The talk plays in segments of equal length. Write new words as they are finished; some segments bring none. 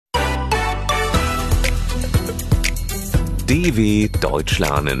DW Deutsch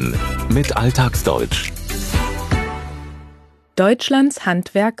lernen mit Alltagsdeutsch. Deutschlands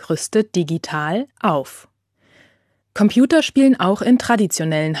Handwerk rüstet digital auf. Computer spielen auch in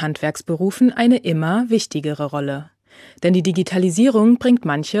traditionellen Handwerksberufen eine immer wichtigere Rolle. Denn die Digitalisierung bringt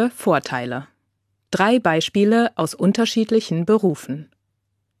manche Vorteile. 3 Beispiele aus unterschiedlichen Berufen.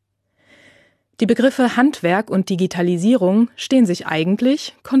 Die Begriffe Handwerk und Digitalisierung stehen sich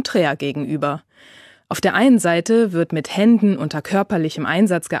eigentlich konträr gegenüber. Auf der einen Seite wird mit Händen unter körperlichem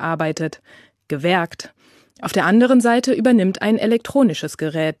Einsatz gearbeitet, gewerkt. Auf der anderen Seite übernimmt ein elektronisches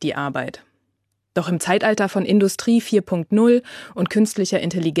Gerät die Arbeit. Doch im Zeitalter von Industrie 4.0 und künstlicher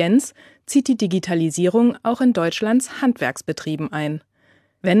Intelligenz zieht die Digitalisierung auch in Deutschlands Handwerksbetrieben ein.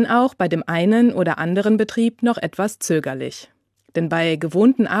 Wenn auch bei dem einen oder anderen Betrieb noch etwas zögerlich. Denn bei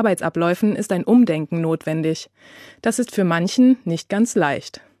gewohnten Arbeitsabläufen ist ein Umdenken notwendig. Das ist für manchen nicht ganz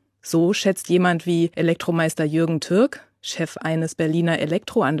leicht. So schätzt jemand wie Elektromeister Jürgen Türk, Chef eines Berliner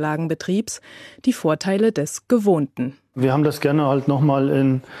Elektroanlagenbetriebs, die Vorteile des Gewohnten. Wir haben das gerne halt nochmal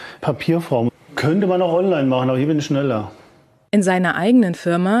in Papierform. Könnte man auch online machen, aber hier bin ich schneller. In seiner eigenen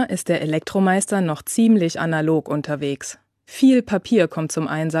Firma ist der Elektromeister noch ziemlich analog unterwegs. Viel Papier kommt zum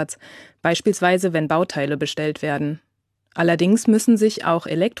Einsatz, beispielsweise wenn Bauteile bestellt werden. Allerdings müssen sich auch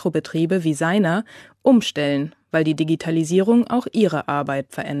Elektrobetriebe wie seiner umstellen, weil die Digitalisierung auch ihre Arbeit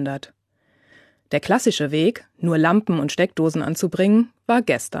verändert. Der klassische Weg, nur Lampen und Steckdosen anzubringen, war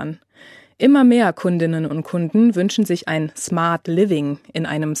gestern. Immer mehr Kundinnen und Kunden wünschen sich ein Smart Living in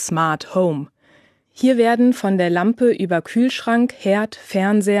einem Smart Home. Hier werden von der Lampe über Kühlschrank, Herd,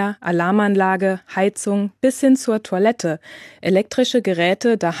 Fernseher, Alarmanlage, Heizung bis hin zur Toilette elektrische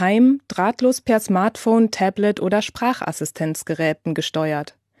Geräte daheim drahtlos per Smartphone, Tablet oder Sprachassistenzgeräten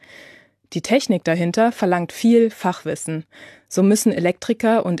gesteuert. Die Technik dahinter verlangt viel Fachwissen. So müssen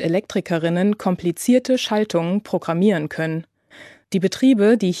Elektriker und Elektrikerinnen komplizierte Schaltungen programmieren können. Die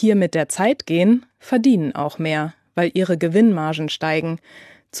Betriebe, die hier mit der Zeit gehen, verdienen auch mehr, weil ihre Gewinnmargen steigen,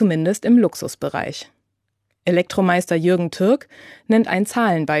 zumindest im Luxusbereich. Elektromeister Jürgen Türk nennt ein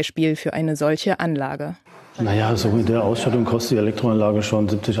Zahlenbeispiel für eine solche Anlage. Naja, so mit der Ausstattung kostet die Elektroanlage schon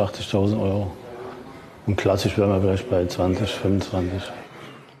 70.000, 80.000 Euro. Und klassisch wären wir vielleicht bei 20, 25.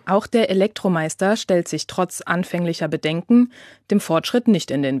 Auch der Elektromeister stellt sich trotz anfänglicher Bedenken dem Fortschritt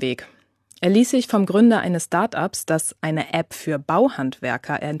nicht in den Weg. Er ließ sich vom Gründer eines Start-ups, das eine App für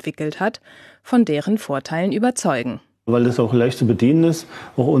Bauhandwerker entwickelt hat, von deren Vorteilen überzeugen. Weil das auch leicht zu bedienen ist,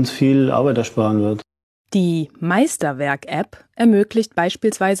 auch uns viel Arbeit ersparen wird. Die Meisterwerk-App ermöglicht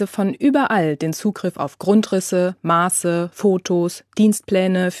beispielsweise von überall den Zugriff auf Grundrisse, Maße, Fotos,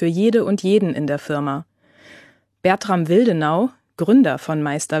 Dienstpläne für jede und jeden in der Firma. Bertram Wildenau, Gründer von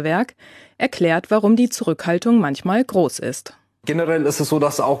Meisterwerk, erklärt, warum die Zurückhaltung manchmal groß ist. Generell ist es so,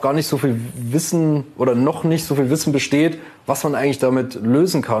 dass auch gar nicht so viel Wissen oder noch nicht so viel Wissen besteht, was man eigentlich damit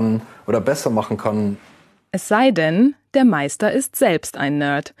lösen kann oder besser machen kann. Es sei denn, der Meister ist selbst ein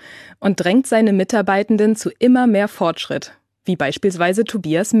Nerd und drängt seine Mitarbeitenden zu immer mehr Fortschritt, wie beispielsweise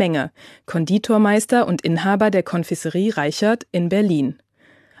Tobias Menge, Konditormeister und Inhaber der Konfiserie Reichert in Berlin.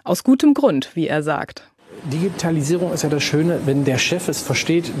 Aus gutem Grund, wie er sagt. Digitalisierung ist ja das Schöne, wenn der Chef es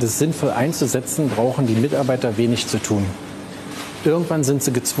versteht, das sinnvoll einzusetzen, brauchen die Mitarbeiter wenig zu tun. Irgendwann sind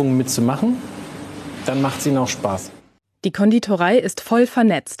sie gezwungen mitzumachen, dann macht es ihnen auch Spaß. Die Konditorei ist voll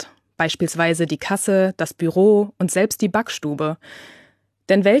vernetzt, beispielsweise die Kasse, das Büro und selbst die Backstube.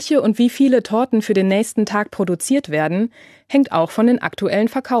 Denn welche und wie viele Torten für den nächsten Tag produziert werden, hängt auch von den aktuellen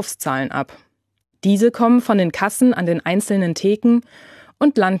Verkaufszahlen ab. Diese kommen von den Kassen an den einzelnen Theken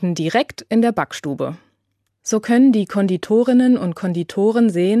und landen direkt in der Backstube. So können die Konditorinnen und Konditoren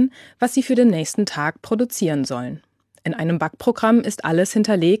sehen, was sie für den nächsten Tag produzieren sollen. In einem Backprogramm ist alles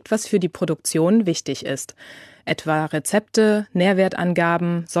hinterlegt, was für die Produktion wichtig ist, etwa Rezepte,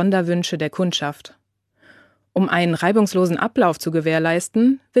 Nährwertangaben, Sonderwünsche der Kundschaft. Um einen reibungslosen Ablauf zu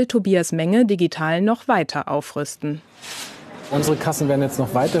gewährleisten, will Tobias Menge digital noch weiter aufrüsten. Unsere Kassen werden jetzt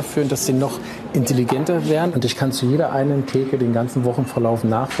noch weiterführen, dass sie noch intelligenter werden. Und ich kann zu jeder einen Theke den ganzen Wochenverlauf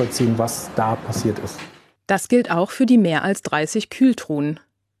nachvollziehen, was da passiert ist. Das gilt auch für die mehr als 30 Kühltruhen.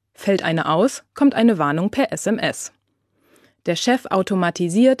 Fällt eine aus, kommt eine Warnung per SMS. Der Chef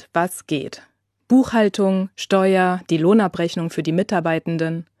automatisiert, was geht. Buchhaltung, Steuer, die Lohnabrechnung für die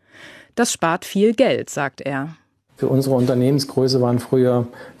Mitarbeitenden. Das spart viel Geld, sagt er. Für unsere Unternehmensgröße waren früher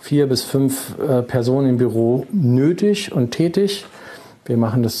 4 bis 5 Personen im Büro nötig und tätig. Wir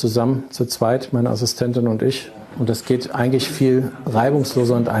machen das zusammen, zu zweit, meine Assistentin und ich. Und das geht eigentlich viel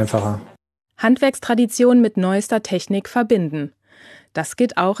reibungsloser und einfacher. Handwerkstradition mit neuester Technik verbinden. Das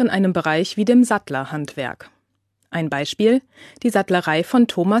geht auch in einem Bereich wie dem Sattlerhandwerk. Ein Beispiel: die Sattlerei von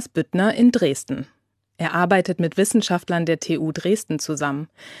Thomas Büttner in Dresden. Er arbeitet mit Wissenschaftlern der TU Dresden zusammen,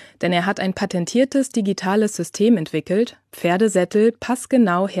 denn er hat ein patentiertes digitales System entwickelt, Pferdesättel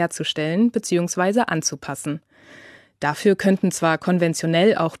passgenau herzustellen bzw. anzupassen. Dafür könnten zwar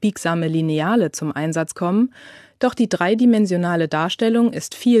konventionell auch biegsame Lineale zum Einsatz kommen, doch die dreidimensionale Darstellung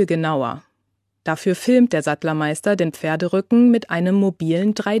ist viel genauer. Dafür filmt der Sattlermeister den Pferderücken mit einem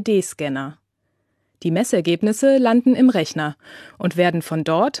mobilen 3D-Scanner. Die Messergebnisse landen im Rechner und werden von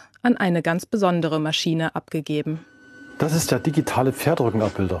dort an eine ganz besondere Maschine abgegeben. Das ist der digitale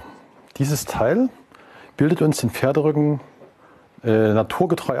Pferderückenabbilder. Dieses Teil bildet uns den Pferderücken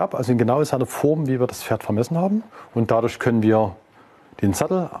naturgetreu ab, also in genau seiner Form, wie wir das Pferd vermessen haben. Und dadurch können wir den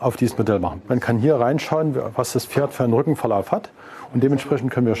Sattel auf dieses Modell machen. Man kann hier reinschauen, was das Pferd für einen Rückenverlauf hat. Und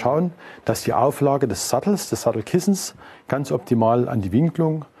dementsprechend können wir schauen, dass die Auflage des Sattels, des Sattelkissens, ganz optimal an die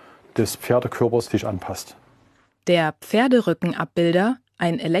Winklung des Pferdekörpers sich anpasst. Der Pferderückenabbilder,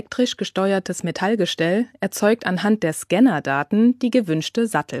 ein elektrisch gesteuertes Metallgestell, erzeugt anhand der Scannerdaten die gewünschte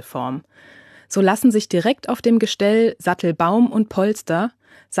Sattelform. So lassen sich direkt auf dem Gestell Sattelbaum und Polster,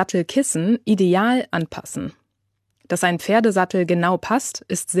 Sattelkissen ideal anpassen. Dass ein Pferdesattel genau passt,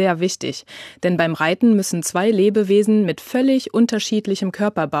 ist sehr wichtig, denn beim Reiten müssen zwei Lebewesen mit völlig unterschiedlichem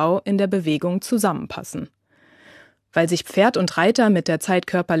Körperbau in der Bewegung zusammenpassen. Weil sich Pferd und Reiter mit der Zeit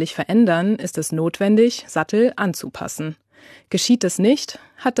körperlich verändern, ist es notwendig, Sattel anzupassen. Geschieht es nicht,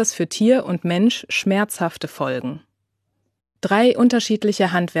 hat das für Tier und Mensch schmerzhafte Folgen. 3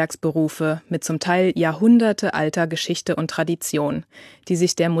 unterschiedliche Handwerksberufe mit zum Teil jahrhundertealter Geschichte und Tradition, die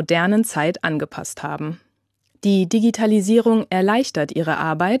sich der modernen Zeit angepasst haben. Die Digitalisierung erleichtert ihre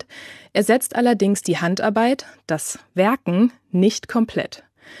Arbeit, ersetzt allerdings die Handarbeit, das Werken, nicht komplett.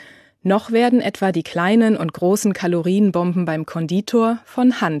 Noch werden etwa die kleinen und großen Kalorienbomben beim Konditor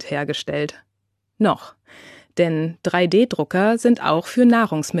von Hand hergestellt. Noch. Denn 3D-Drucker sind auch für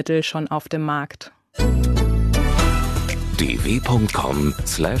Nahrungsmittel schon auf dem Markt.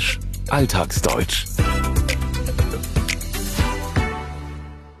 dw.com/alltagsdeutsch